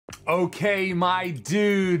Okay, my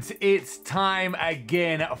dudes, it's time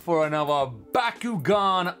again for another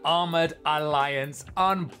Bakugan Armored Alliance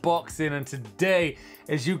unboxing, and today,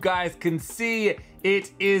 as you guys can see,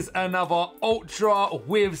 it is another Ultra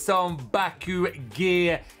with some Baku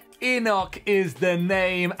gear. EENOCH is the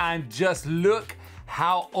name, and just look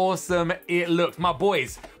how awesome it looks. My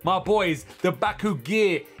boys, the Baku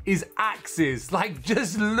gear is axes. Like,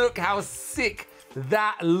 just look how sick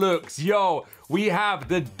that looks. Yo, we have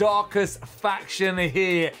the darkest faction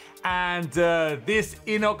here, and this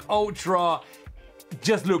EENOCH Ultra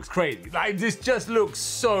just looks crazy. Like, this just looks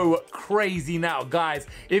so crazy now, guys.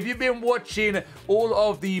 If you've been watching all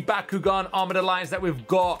of the Bakugan Armored Alliance that we've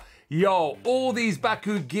got, yo, all these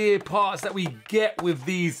Baku gear parts that we get with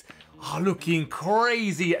these are looking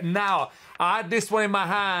crazy. Now, I had this one in my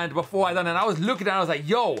hand before I done it, and I was looking at it, I was like,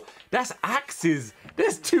 yo, that's axes.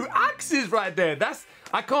 There's two axes right there.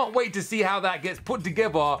 I can't wait to see how that gets put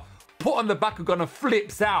together, put on the Bakugan and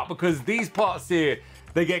flips out, because these parts here,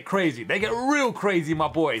 they get crazy. They get real crazy, my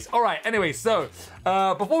boys. All right, anyway, so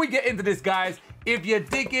before we get into this, guys, if you're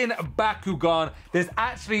digging Bakugan, there's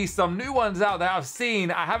actually some new ones out that I've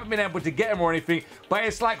seen. I haven't been able to get them or anything, but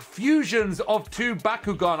it's like fusions of two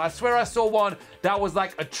Bakugan. I swear I saw one that was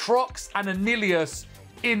like a Trox and a Nilius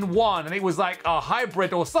in one, and it was like a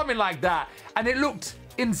hybrid or something like that, and it looked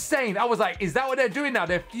insane. I was like, is that what they're doing now?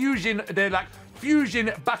 They're like fusion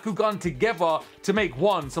Bakugan together to make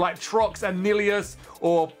one. So like Trox and Nilius,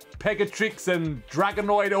 or Pegatrix and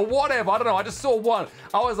Dragonoid, or whatever. I don't know. I just saw one.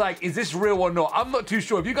 I was like, is this real or not? I'm not too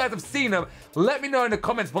sure. If you guys have seen them, let me know in the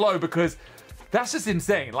comments below, because that's just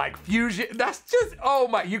insane. Like, fusion, that's just, oh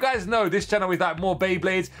my, you guys know this channel is like more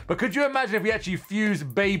Beyblades, but could you imagine if we actually fuse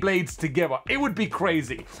Beyblades together? It would be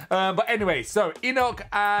crazy. But anyway, so EENOCH,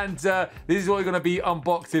 and this is what we're gonna be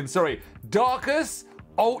unboxing. Sorry, Darkest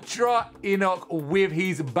Ultra EENOCH with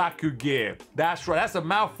his Baku gear. That's right, that's a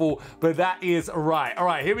mouthful, but that is right. All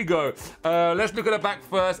right, here we go. Let's look at the back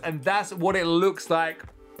first, and that's what it looks like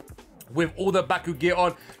with all the Baku gear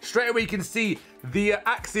on. Straight away you can see the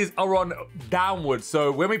axes are on downwards.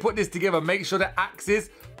 So when we put this together, make sure the axes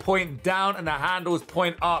point down and the handles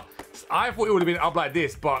point up. I thought it would have been up like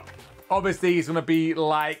this, but obviously it's gonna be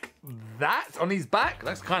like that on his back.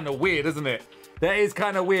 That's kind of weird, isn't it? That is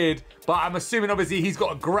kind of weird, but I'm assuming obviously he's got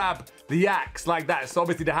to grab the axe like that. So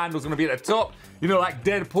obviously the handle's gonna be at the top. You know, like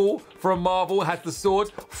Deadpool from Marvel has the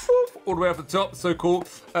sword all the way up the top. So cool.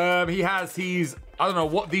 He has his, I don't know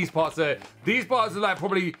what these parts are. These parts are like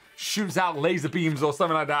probably shoots out laser beams or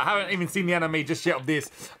something like that. I haven't even seen the anime just yet of this,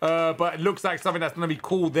 but it looks like something that's gonna be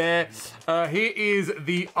cool there. Here is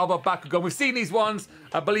the other Bakugan. We've seen these ones.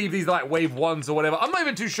 I believe these are like wave ones or whatever. I'm not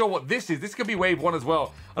even too sure what this is. This could be wave one as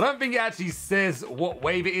well. I don't think it actually says what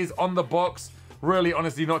wave it is on the box. Really,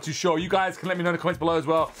 honestly, not too sure. You guys can let me know in the comments below as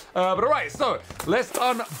well. But all right, so let's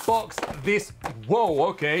unbox this. Whoa,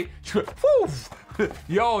 okay.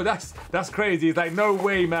 Yo, that's crazy. It's like, no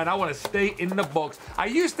way, man. I want to stay in the box. I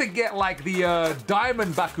used to get like the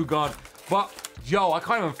diamond Bakugan, but yo, I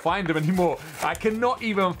can't even find them anymore. I cannot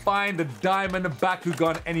even find the diamond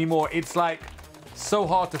Bakugan anymore. It's like so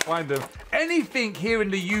hard to find them. Anything here in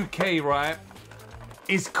the UK, right,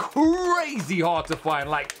 is crazy hard to find.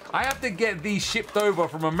 Like, I have to get these shipped over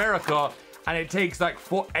from America, and it takes like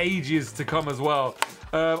for ages to come as well.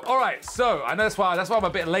 All right, so I know that's why I'm a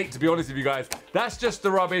bit late, to be honest with you guys. That's just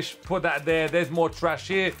the rubbish. Put that there. There's more trash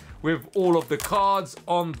here with all of the cards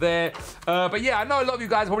on there. But yeah, I know a lot of you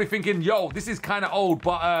guys are probably thinking, yo, this is kind of old,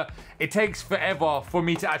 but it takes forever for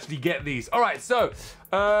me to actually get these. All right, so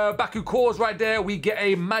Baku cores right there. We get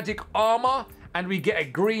a magic armor, and we get a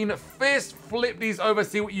green fist. Flip these over,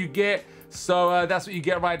 see what you get. So that's what you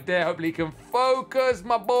get right there. Hopefully you can focus,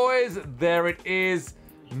 my boys. There it is.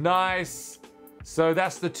 Nice. So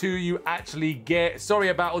that's the two you actually get. Sorry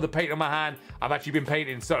about all the paint on my hand. I've actually been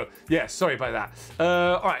painting, so yeah, sorry about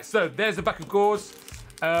that. All right, so there's the Baku cores.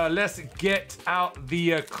 Let's get out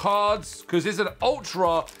the cards, because this is an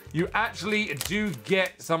Ultra. You actually do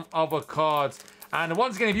get some other cards. And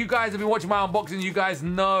once again, if you guys have been watching my unboxing, you guys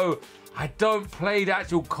know I don't play the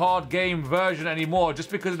actual card game version anymore, just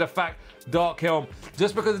because of the fact, Dark Helm,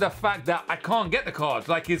 just because of the fact that I can't get the cards.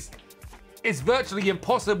 Like, it's virtually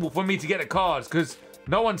impossible for me to get the cards, because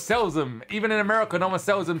no one sells them. Even in America, no one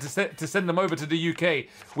sells them to send them over to the UK,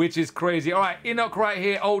 which is crazy. All right, EENOCH right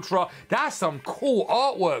here, Ultra. That's some cool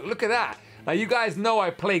artwork. Look at that. Now, you guys know I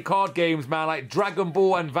play card games, man, like Dragon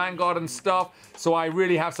Ball and Vanguard and stuff, so I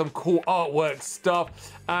really have some cool artwork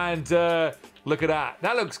stuff. And look at that.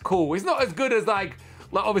 That looks cool. It's not as good as like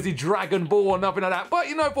obviously Dragon Ball or nothing like that, but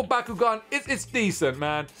you know, for Bakugan, it's decent,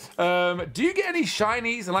 man. Do you get any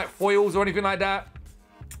shinies and like foils or anything like that?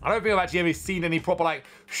 I don't think I've actually ever seen any proper like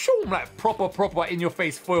proper in your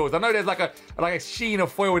face foils. I know there's like a sheen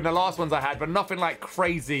of foil in the last ones I had, but nothing like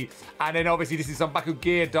crazy. And then obviously this is some Baku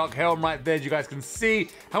gear, Dark Helm right there, as you guys can see.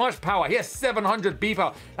 How much power? He has 700 B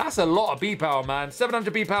power. That's a lot of B power, man.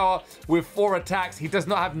 700 B power with 4 attacks. He does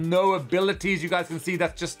not have no abilities. You guys can see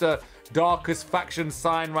that's just a darkest faction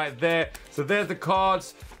sign right there. So there's the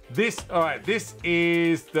cards. All right, this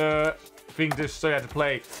is the thing to show you how to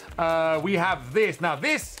play. We have this. Now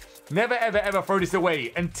this, never ever throw this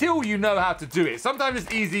away until you know how to do it. Sometimes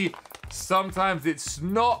it's easy, sometimes it's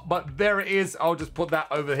not, but there it is. I'll just put that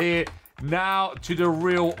over here. Now to the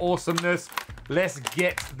real awesomeness. Let's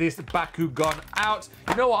get this Bakugan out.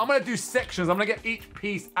 You know what, I'm gonna do sections. I'm gonna get each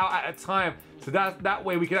piece out at a time, so that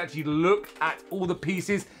way we can actually look at all the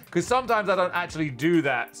pieces, because sometimes I don't actually do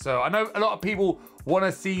that. So I know a lot of people want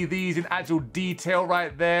to see these in actual detail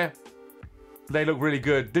right there. They look really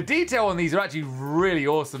good. The detail on these are actually really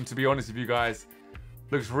awesome, to be honest with you guys.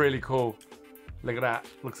 Looks really cool. Look at that.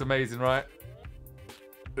 Looks amazing, right?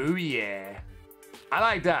 Oh yeah. I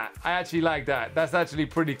like that. I actually like that. That's actually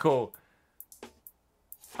pretty cool.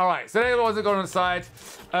 All right, so they're the ones that go on the side.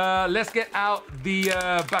 Let's get out the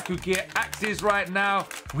Baku gear axes right now,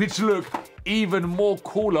 which look even more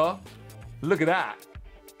cooler. Look at that.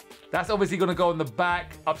 That's obviously gonna go on the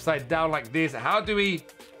back, upside down like this. How do we...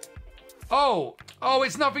 Oh,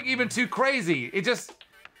 it's nothing even too crazy. It just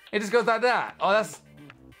goes like that. Oh, it's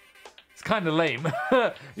kind of lame.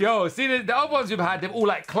 Yo, see the other ones we've had, they've all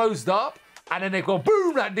like closed up, and then they go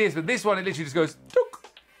boom like this. But this one, it literally just goes tuk,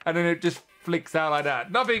 and then it just flicks out like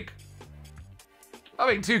that. Nothing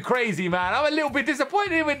too crazy, man. I'm a little bit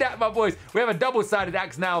disappointed with that, my boys. We have a double-sided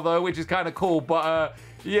axe now, though, which is kind of cool. But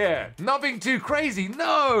yeah, nothing too crazy.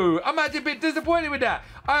 No, I'm actually a bit disappointed with that.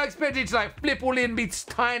 I expected it to like flip all in, be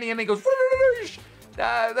tiny, and then goes.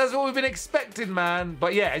 That's what we've been expecting, man.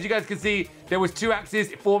 But yeah, as you guys can see, there was 2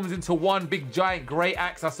 axes. It forms into one big giant grey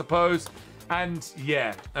axe, I suppose. And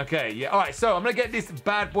yeah, okay, yeah. All right, so I'm gonna get this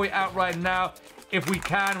bad boy out right now, if we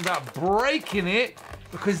can, without breaking it,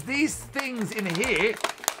 because these things in here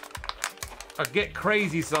get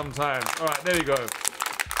crazy sometimes. All right, there we go.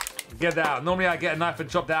 Get that out. Normally I get a knife and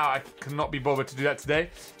chop that out. I cannot be bothered to do that today.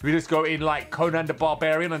 We just go in like Conan the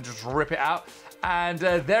Barbarian and just rip it out. And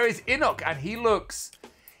there is EENOCH, and he looks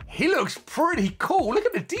pretty cool. Look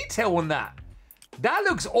at the detail on that. That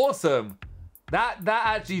looks awesome. That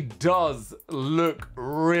actually does look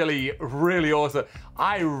really, really awesome.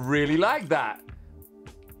 I really like that.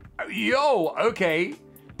 Yo, okay.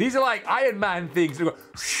 These are like Iron Man things.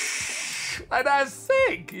 Like, that's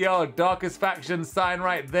sick. Yo, darkest faction sign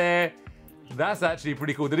right there. That's actually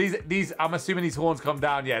pretty cool. Do these, I'm assuming these horns come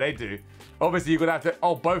down. Yeah, they do. Obviously, you're going to have to,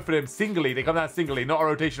 both of them singly. They come down singly, not a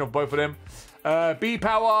rotation of both of them. B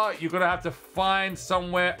power, you're going to have to find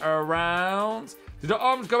somewhere around. Do the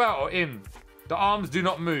arms go out or in? The arms do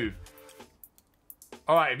not move.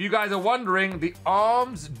 All right, if you guys are wondering, the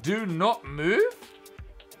arms do not move.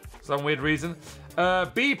 Some weird reason.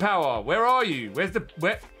 B power, where are you? Where's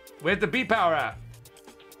the B power at?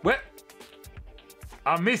 Where?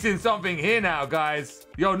 I'm missing something here now, guys.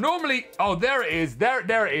 Yo, normally, oh, there it is. There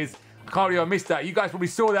it is. I can't believe I missed that. You guys probably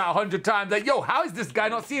saw that 100 times. Like, yo, how is this guy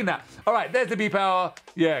not seeing that? All right, there's the B power.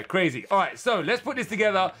 Yeah, crazy. All right, so let's put this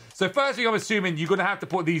together. So first thing, I'm assuming you're gonna have to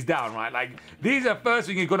put these down, right? Like, these are first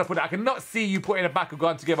thing you're gonna put. I cannot see you putting a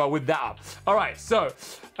Bakugan together with that up. All right, so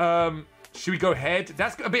should we go head?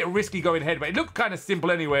 That's a bit risky going head, but it looked kind of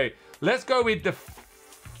simple anyway. Let's go with the...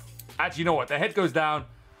 Actually, you know what? The head goes down.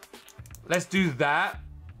 Let's do that.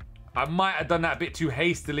 I might have done that a bit too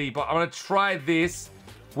hastily, but I'm gonna try this.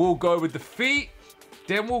 We'll go with the feet.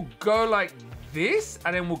 Then we'll go like this,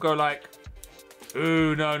 and then we'll go like...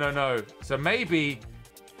 Ooh, no. So maybe...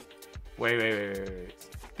 Wait.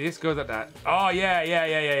 This goes like that. Oh,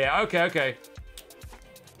 yeah. Okay.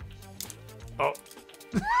 Oh.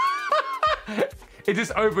 It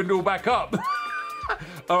just opened all back up.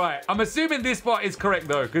 All right, I'm assuming this part is correct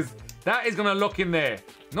though, because that is gonna lock in there.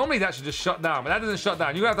 Normally that should just shut down, but that doesn't shut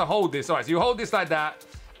down. You're gonna have to hold this. All right, so you hold this like that,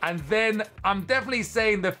 and then I'm definitely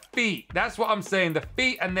saying the feet. That's what I'm saying, the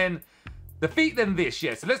feet, and then the feet, then this,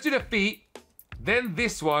 yeah. So let's do the feet, then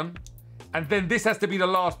this one, and then this has to be the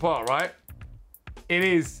last part, right? It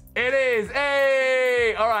is,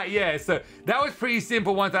 hey! All right, yeah, so that was pretty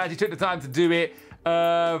simple once I actually took the time to do it.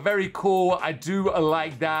 Very cool, I do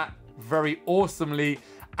like that very awesomely.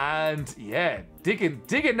 And yeah, digging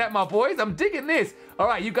that, my boys. I'm digging this. All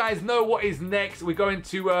right, you guys know what is next. We're going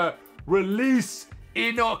to release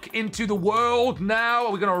EENOCH into the world now.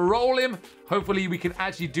 We're gonna roll him. Hopefully we can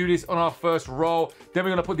actually do this on our first roll. Then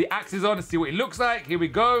we're gonna put the axes on and see what it looks like. Here we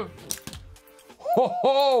go. Woo! Ho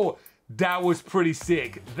ho! That was pretty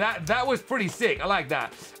sick. That was pretty sick. I like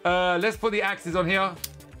that. Let's put the axes on here.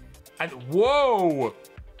 And whoa!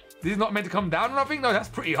 This is not meant to come down or nothing? No, that's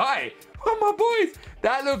pretty high. Oh, my boys,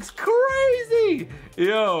 that looks crazy.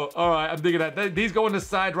 Yo, all right, I'm digging that. These go on the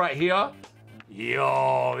side right here.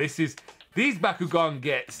 Yo, these Bakugan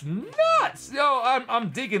gets nuts. Yo,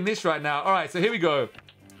 I'm digging this right now. All right, so here we go.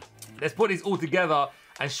 Let's put these all together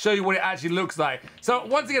and show you what it actually looks like. So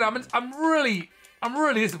once again, I'm really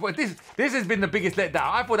disappointed. This has been the biggest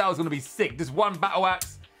letdown. I thought that was gonna be sick. Just one battle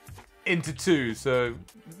axe into two, so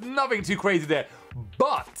nothing too crazy there.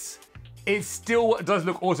 But it still does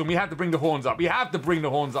look awesome. We have to bring the horns up. We have to bring the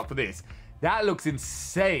horns up for this. That looks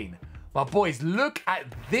insane. My boys, look at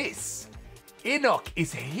this. EENOCH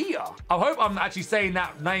is here. I hope I'm actually saying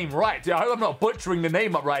that name right. I hope I'm not butchering the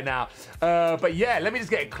name up right now. But yeah, let me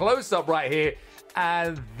just get a close up right here.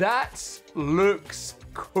 And that looks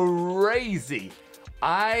crazy.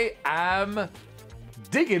 I am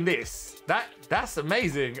digging this. That's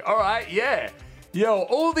amazing. All right, yeah. Yo,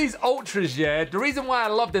 all these ultras, yeah, the reason why I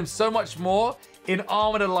love them so much more in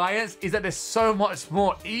Armored Alliance is that they're so much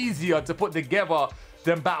more easier to put together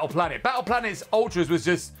than Battle Planet. Battle Planet's ultras was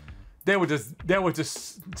just, they were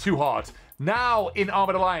just too hard. Now in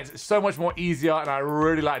Armored Alliance, it's so much more easier, and I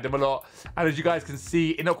really like them a lot. And as you guys can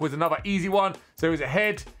see, EENOCH was another easy one. So it was a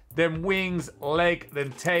head, then wings, leg,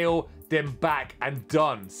 then tail, then back, and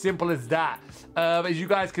done. Simple as that. As you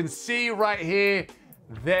guys can see right here,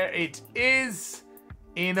 there it is,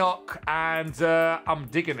 EENOCH, and I'm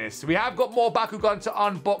digging this. We have got more Bakugan to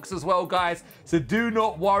unbox as well, guys, so do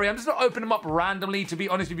not worry. I'm just not opening them up randomly, to be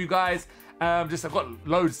honest with you guys. I've got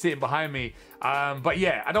loads sitting behind me. But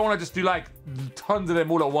yeah, I don't want to just do like tons of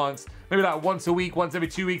them all at once. Maybe like once a week, once every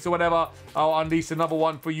 2 weeks or whatever. I'll unleash another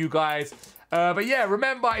one for you guys. But yeah,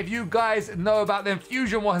 remember, if you guys know about them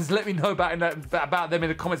Fusion ones, let me know about them in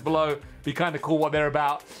the comments below. Be kind of cool what they're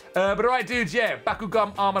about. But all right, dudes, yeah,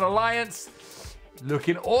 Bakugan Armored Alliance,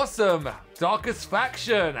 looking awesome. Darkest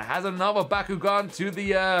Faction has another Bakugan to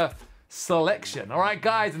the selection. All right,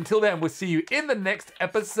 guys, until then, we'll see you in the next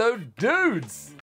episode, dudes.